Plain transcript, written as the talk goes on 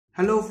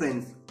Hello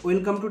friends,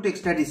 welcome to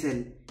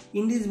TechStudyCell.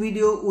 In this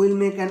video, we will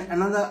make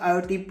another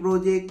IoT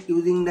project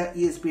using the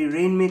ESP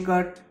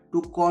RainMaker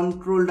to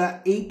control the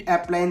 8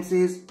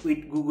 appliances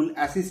with Google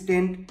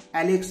Assistant,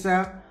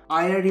 Alexa,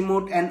 IR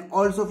remote and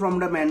also from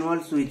the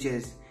manual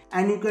switches.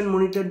 And you can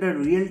monitor the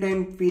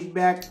real-time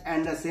feedback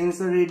and the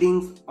sensor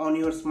readings on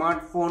your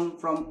smartphone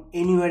from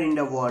anywhere in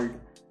the world.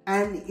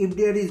 And if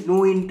there is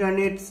no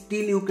internet,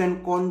 still you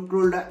can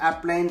control the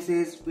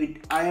appliances with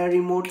IR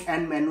remote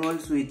and manual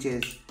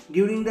switches.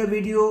 During the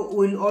video,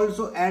 we'll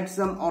also add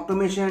some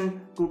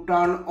automation to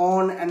turn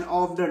on and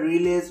off the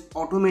relays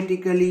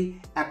automatically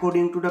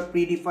according to the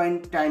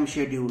predefined time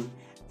schedule.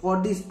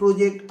 For this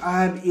project,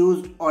 I have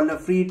used all the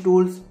free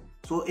tools,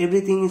 so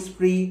everything is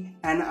free,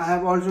 and I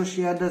have also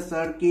shared the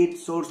circuit,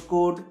 source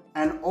code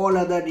and all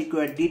other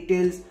required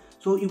details,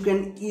 so you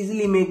can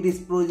easily make this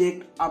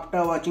project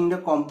after watching the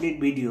complete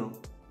video.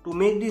 To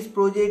make this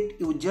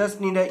project, you just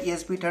need a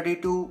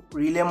ESP32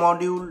 relay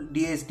module,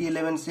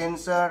 DHT11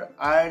 sensor,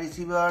 IR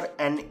receiver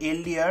and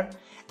LDR,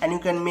 and you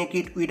can make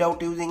it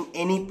without using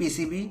any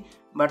PCB,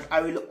 but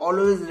I will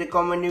always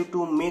recommend you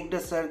to make the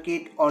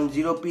circuit on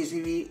 0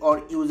 PCB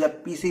or use a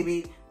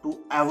PCB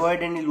to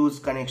avoid any loose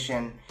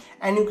connection.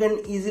 And you can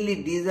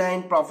easily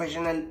design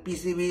professional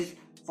PCBs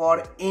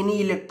for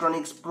any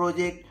electronics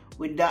project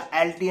with the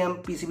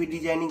Altium PCB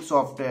designing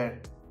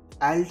software.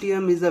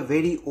 Altium is a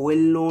very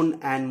well-known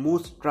and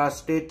most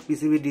trusted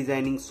PCB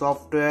designing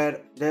software.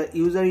 The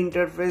user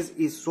interface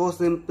is so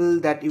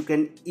simple that you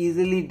can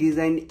easily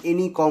design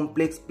any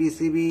complex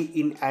PCB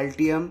in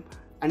Altium,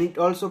 and it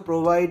also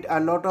provides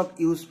a lot of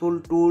useful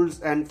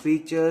tools and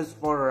features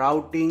for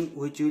routing,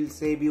 which will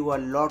save you a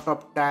lot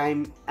of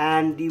time,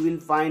 and you will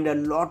find a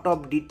lot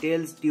of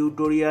details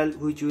tutorial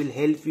which will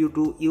help you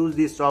to use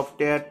this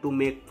software to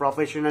make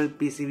professional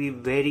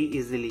PCB very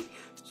easily.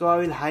 So I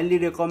will highly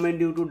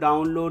recommend you to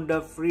download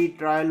the free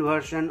trial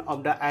version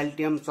of the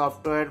Altium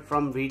software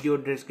from video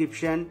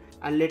description,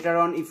 and later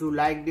on if you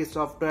like this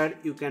software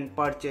you can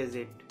purchase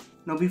it.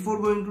 Now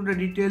before going to the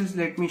details,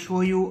 let me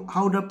show you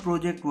how the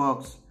project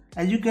works.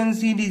 As you can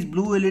see, this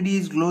blue LED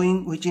is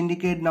glowing, which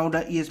indicate now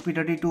the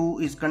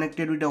ESP32 is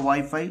connected with the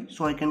Wi-Fi,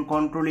 so I can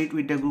control it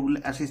with the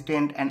Google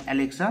Assistant and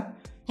Alexa.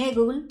 Hey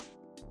Google,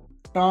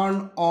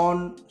 turn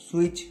on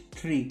switch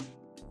 3.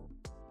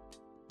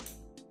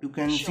 You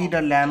can see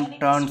the lamp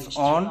turns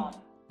on.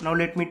 Now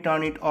let me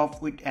turn it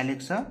off with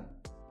Alexa.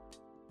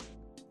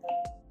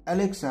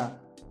 Alexa,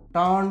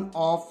 turn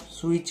off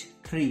switch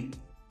 3.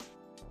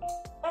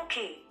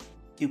 Okay.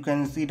 You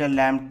can see the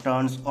lamp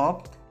turns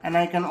off, and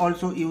I can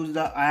also use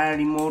the IR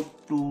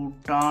remote to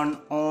turn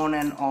on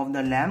and off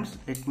the lamps.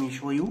 Let me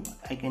show you.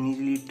 I can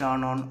easily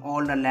turn on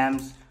all the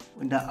lamps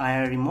with the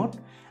IR remote,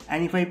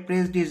 and if I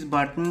press this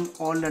button,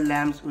 all the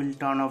lamps will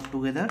turn off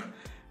together.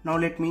 Now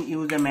let me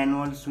use the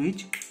manual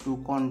switch to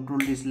control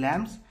these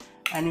lamps,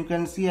 and you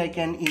can see I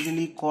can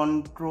easily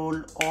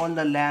control all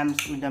the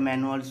lamps with the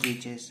manual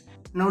switches.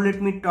 Now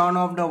let me turn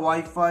off the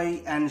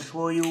Wi-Fi and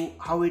show you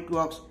how it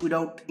works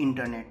without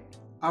internet.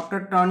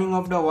 After turning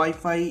off the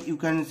Wi-Fi, you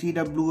can see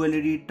the blue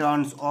LED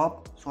turns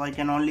off, so I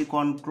can only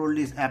control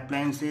these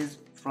appliances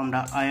from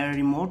the IR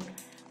remote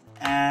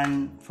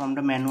and from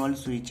the manual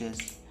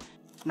switches.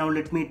 Now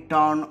let me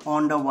turn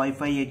on the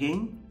Wi-Fi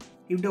again.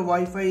 If the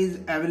Wi-Fi is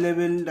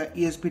available, the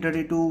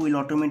ESP32 will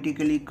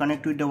automatically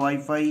connect with the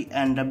Wi-Fi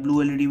and the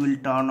blue LED will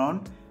turn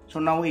on. So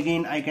now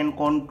again I can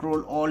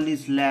control all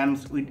these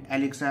lamps with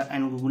Alexa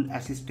and Google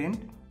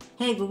Assistant.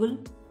 Hey Google,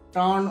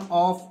 turn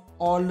off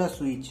all the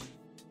switch.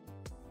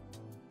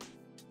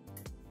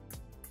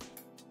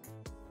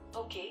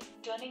 Okay,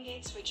 turning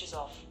 8 switches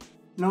off.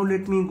 Now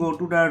let me go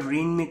to the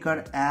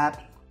RainMaker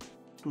app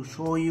to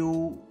show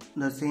you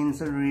the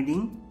sensor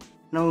reading.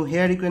 Now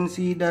here you can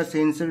see the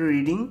sensor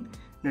reading,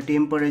 the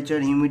temperature,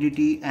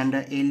 humidity and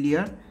the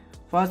LDR.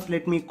 First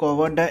let me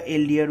cover the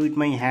LDR with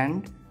my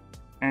hand,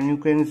 and you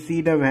can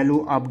see the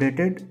value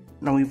updated.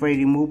 Now if I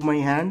remove my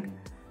hand,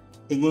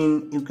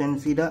 again you can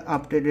see the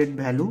updated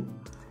value.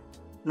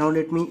 Now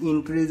let me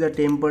increase the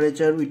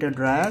temperature with a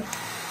drag.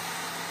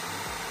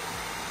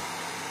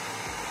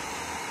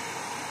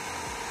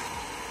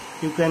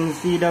 You can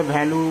see the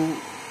value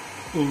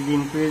is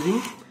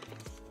increasing.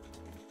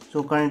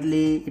 So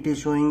currently it is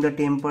showing the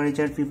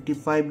temperature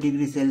 55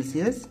 degrees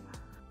Celsius.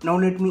 Now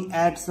let me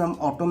add some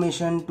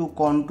automation to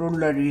control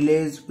the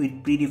relays with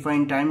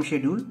predefined time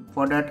schedule.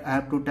 For that I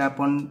have to tap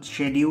on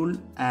schedule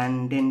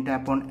and then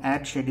tap on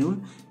add schedule.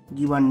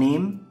 Give a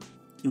name.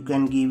 You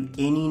can give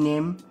any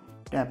name.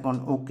 Tap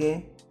on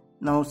OK.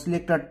 Now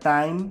select a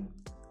time.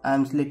 I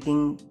am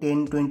selecting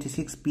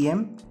 10:26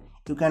 PM.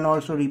 You can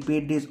also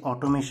repeat this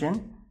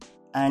automation.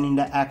 And in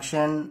the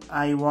action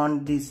I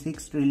want this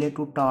 6th relay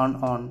to turn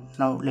on.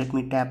 Now let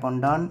me tap on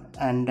done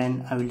and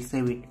then I will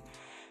save it.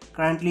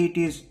 Currently it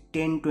is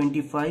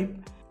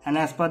 10:25, and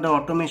as per the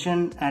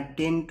automation at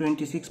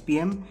 10:26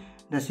 PM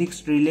the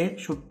 6th relay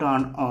should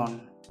turn on.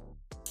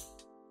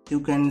 You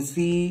can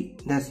see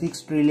the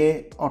 6th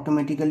relay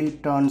automatically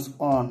turns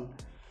on.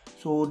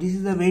 So this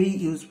is a very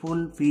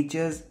useful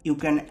features. You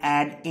can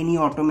add any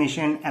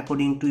automation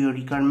according to your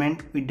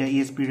requirement with the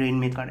ESP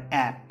RainMaker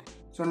app.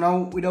 So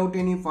now without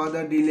any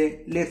further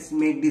delay, let's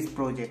make this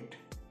project.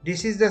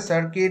 This is the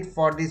circuit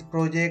for this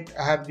project.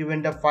 I have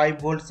given the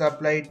 5V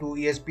supply to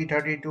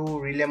ESP32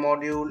 relay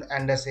module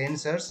and the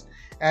sensors,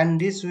 and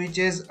these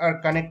switches are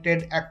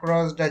connected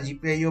across the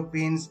GPIO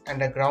pins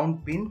and the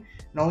ground pin.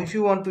 Now if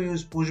you want to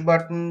use push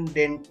button,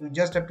 then you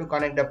just have to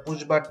connect the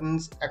push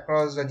buttons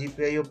across the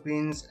GPIO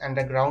pins and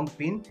the ground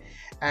pin,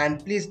 and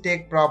please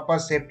take proper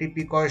safety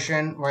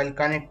precaution while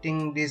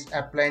connecting these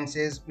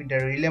appliances with the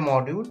relay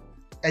module.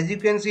 As you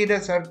can see, the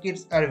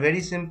circuits are very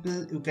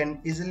simple, you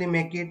can easily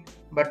make it,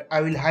 but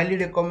I will highly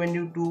recommend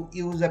you to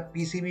use a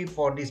PCB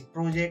for this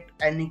project,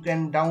 and you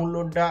can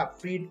download the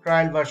free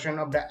trial version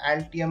of the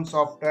Altium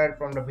software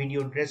from the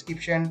video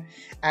description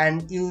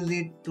and use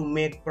it to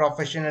make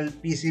professional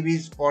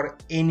PCBs for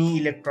any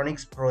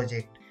electronics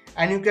project.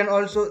 And you can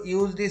also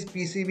use this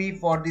PCB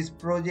for this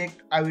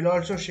project. I will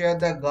also share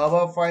the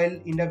Java file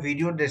in the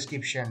video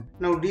description.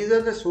 Now these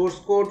are the source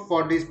code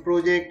for this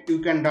project. You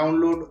can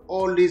download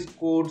all these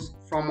codes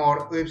from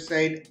our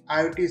website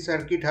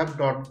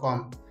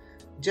iotcircuithub.com.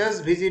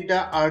 Just visit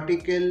the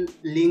article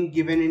link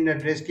given in the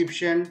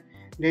description.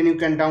 Then you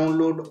can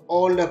download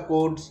all the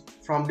codes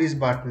from these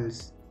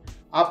buttons.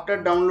 After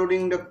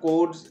downloading the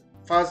codes,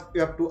 first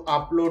you have to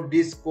upload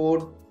this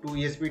code to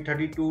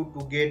ESP32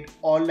 to get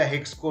all the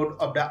hex code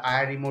of the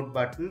IR remote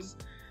buttons.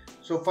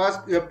 So first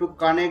you have to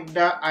connect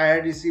the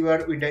IR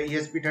receiver with the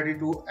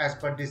ESP32 as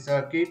per the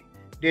circuit.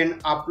 Then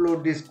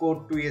upload this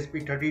code to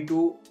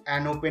ESP32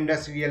 and open the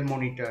serial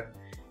monitor.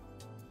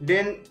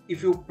 Then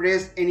if you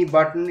press any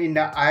button in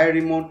the IR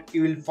remote,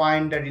 you will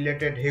find the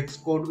related hex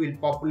code will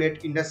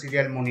populate in the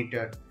serial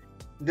monitor.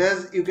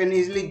 Thus, you can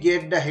easily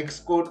get the hex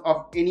code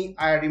of any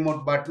IR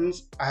remote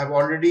buttons. I have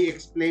already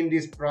explained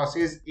this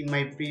process in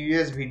my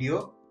previous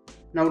video.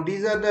 Now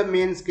these are the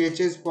main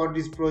sketches for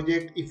this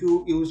project. If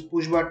you use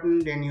push button,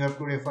 then you have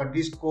to refer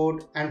this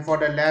code, and for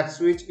the latch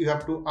switch you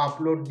have to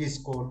upload this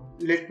code.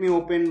 Let me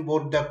open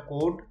both the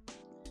code.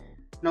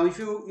 Now if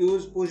you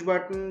use push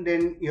button,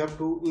 then you have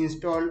to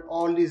install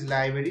all these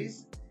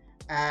libraries,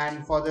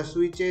 and for the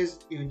switches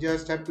you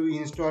just have to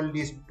install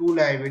these two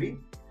libraries.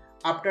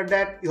 After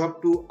that you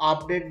have to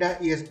update the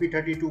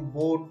ESP32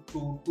 board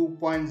to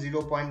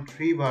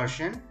 2.0.3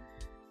 version.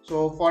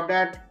 So for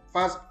that,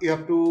 first you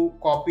have to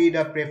copy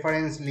the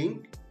preference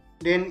link,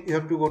 then you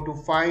have to go to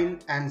file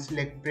and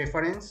select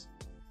preference,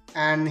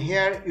 and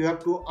here you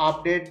have to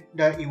update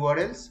the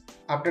URLs.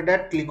 After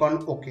that, click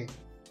on OK.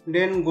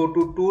 Then go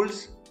to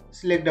tools,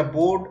 select the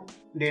board,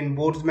 then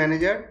boards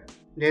manager,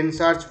 then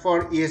search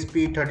for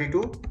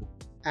ESP32,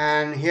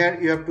 and here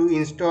you have to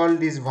install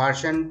this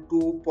version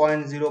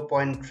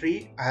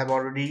 2.0.3. I have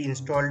already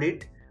installed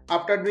it.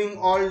 After doing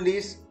all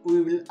this, we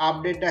will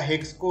update the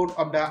hex code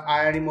of the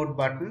IR remote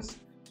buttons.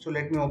 So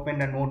let me open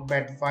the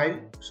notepad file.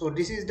 So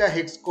this is the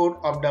hex code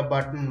of the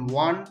button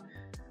 1.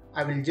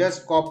 I will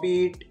just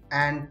copy it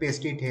and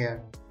paste it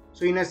here.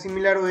 So in a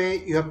similar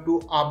way, you have to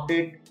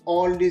update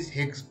all this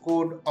hex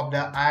code of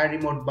the IR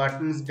remote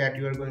buttons that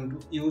you are going to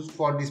use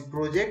for this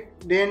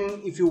project. Then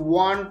if you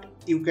want,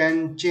 you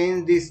can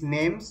change these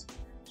names.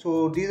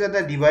 So these are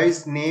the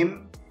device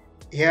name.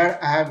 Here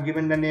I have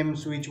given the name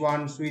switch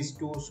 1, switch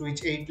 2,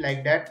 switch 8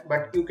 like that,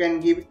 but you can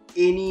give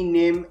any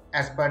name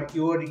as per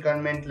your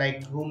requirement,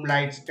 like room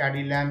light,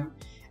 study lamp.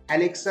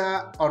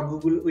 Alexa or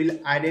Google will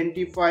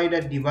identify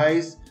the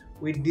device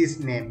with this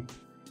name.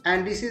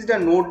 And this is the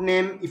node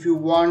name. If you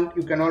want,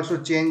 you can also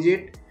change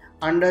it.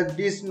 Under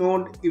this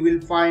node you will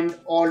find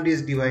all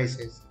these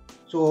devices.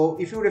 So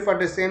if you refer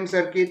the same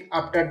circuit,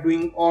 after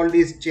doing all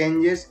these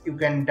changes, you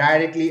can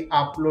directly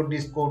upload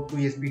this code to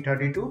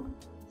ESP32.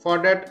 For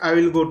that, I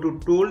will go to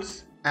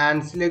tools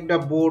and select the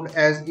board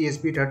as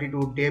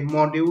ESP32 Dev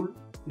module.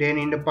 Then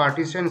in the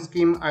partition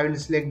scheme, I will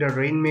select the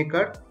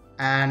RainMaker,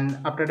 and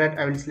after that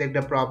I will select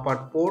the proper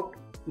port.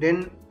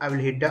 Then I will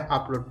hit the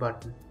upload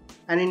button.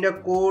 And in the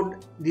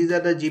code, these are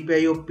the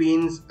GPIO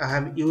pins I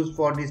have used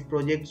for this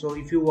project. So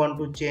if you want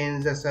to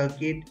change the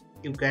circuit,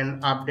 you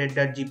can update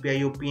the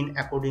GPIO pin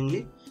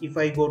accordingly. If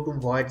I go to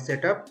void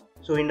setup,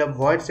 so in the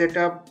void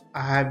setup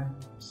I have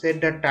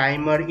set the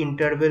timer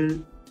interval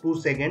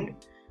 2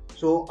 seconds.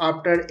 So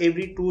after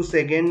every 2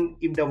 seconds,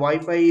 if the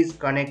Wi-Fi is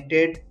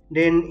connected,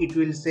 then it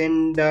will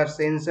send the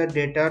sensor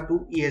data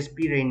to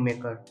ESP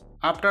RainMaker.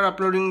 After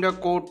uploading the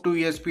code to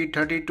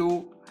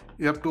ESP32,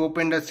 you have to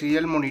open the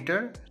serial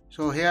monitor.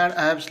 So here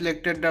I have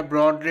selected the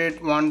baud rate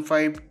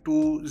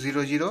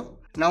 15200.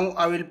 Now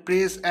I will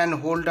press and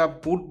hold the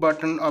boot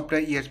button of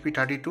the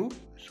ESP32.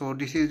 So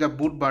this is the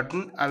boot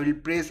button. I will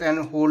press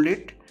and hold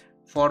it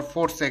for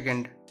 4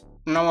 seconds.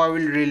 Now I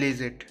will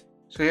release it.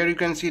 So here you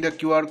can see the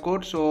QR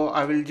code. So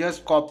I will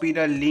just copy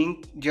the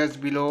link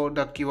just below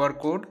the QR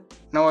code.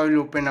 Now I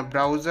will open a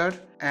browser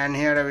and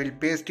here I will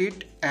paste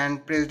it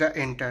and press the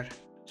enter.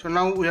 So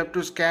now we have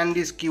to scan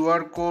this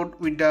QR code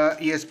with the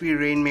ESP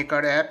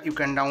RainMaker app. You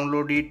can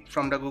download it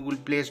from the Google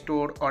Play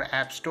Store or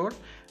App Store.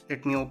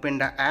 Let me open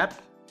the app.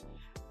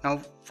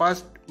 Now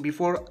first,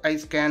 before I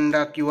scan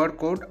the QR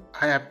code,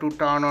 I have to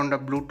turn on the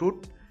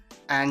Bluetooth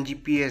and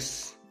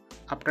GPS.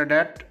 After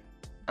that,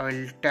 I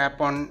will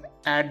tap on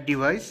add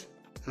device.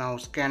 Now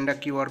scan the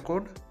QR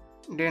code.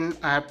 Then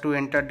I have to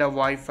enter the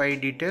Wi-Fi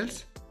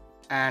details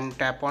and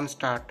tap on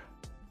start.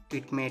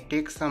 It may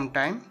take some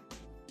time.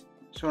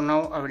 So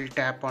now I will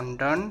tap on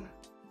done.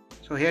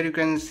 So here you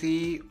can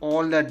see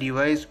all the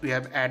device we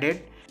have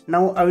added.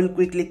 Now I will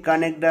quickly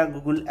connect the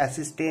Google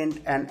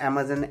Assistant and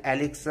Amazon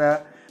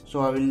Alexa. So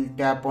I will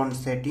tap on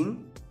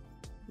setting.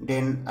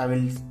 Then I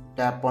will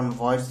tap on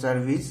voice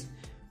service.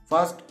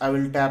 First I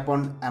will tap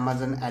on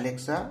Amazon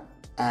Alexa,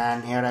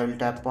 and here I will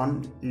tap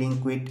on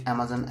link with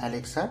Amazon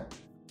Alexa.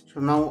 So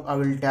now I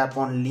will tap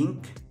on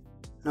link.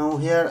 Now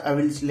here I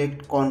will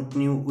select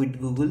continue with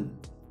Google.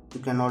 You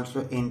can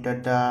also enter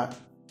the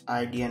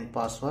ID and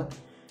password.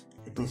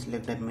 Let me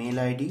select the mail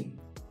ID.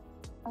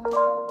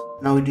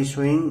 Now it is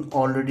showing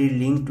already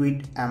linked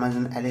with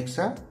Amazon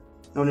Alexa.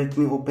 Now let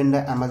me open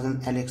the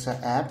Amazon Alexa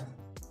app.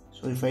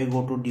 So if I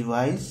go to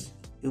device,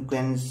 you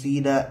can see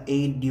the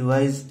 8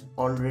 device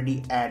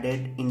already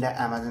added in the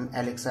Amazon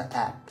Alexa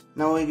app.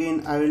 Now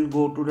again I will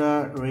go to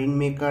the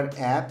RainMaker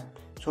app.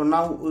 So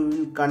now we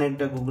will connect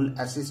the Google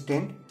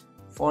Assistant.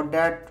 For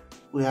that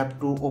we have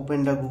to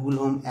open the Google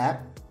Home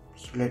app.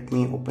 So let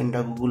me open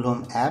the Google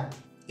Home app.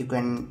 You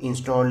can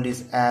install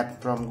this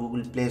app from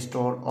Google Play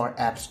Store or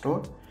App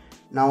Store.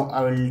 Now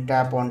I will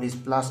tap on this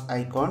plus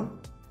icon.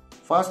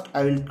 First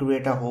I will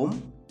create a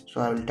home. So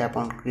I will tap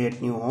on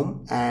create new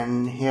home,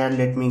 and here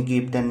let me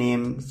give the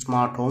name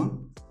smart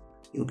home.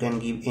 You can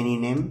give any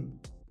name.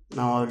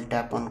 Now I will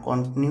tap on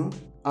continue.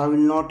 I will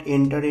not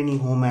enter any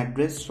home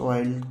address, so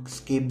I will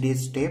skip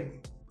this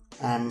step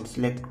and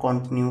select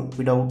continue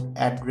without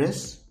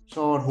address.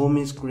 So our home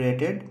is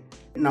created.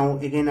 Now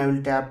again I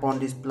will tap on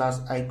this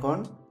plus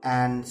icon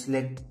and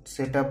select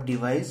setup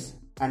device,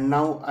 and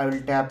now I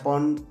will tap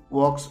on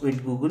works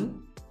with Google.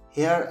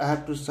 Here I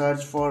have to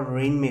search for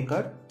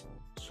RainMaker.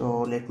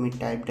 So let me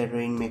type the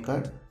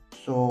RainMaker.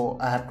 So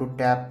I have to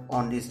tap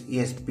on this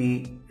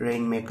ESP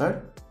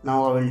RainMaker.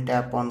 Now I will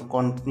tap on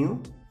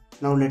continue.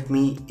 Now let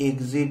me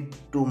exit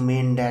to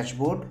main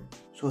dashboard.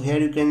 So here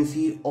you can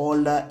see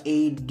all the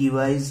 8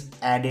 devices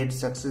added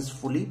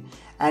successfully,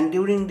 and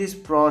during this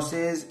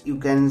process you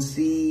can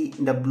see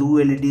the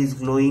blue LED is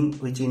glowing,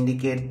 which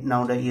indicate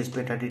now the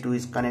ESP32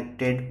 is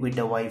connected with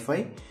the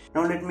Wi-Fi.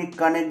 Now let me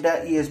connect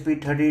the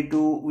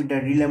ESP32 with the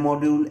relay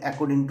module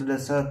according to the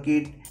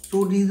circuit.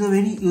 So this is a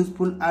very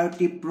useful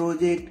IoT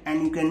project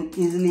and you can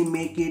easily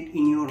make it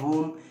in your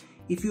home.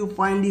 If you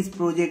find this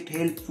project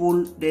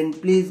helpful, then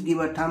please give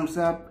a thumbs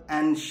up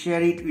and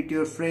share it with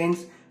your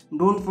friends.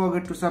 Don't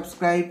forget to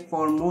subscribe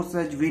for more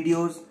such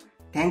videos.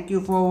 Thank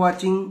you for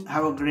watching.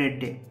 Have a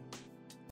great day.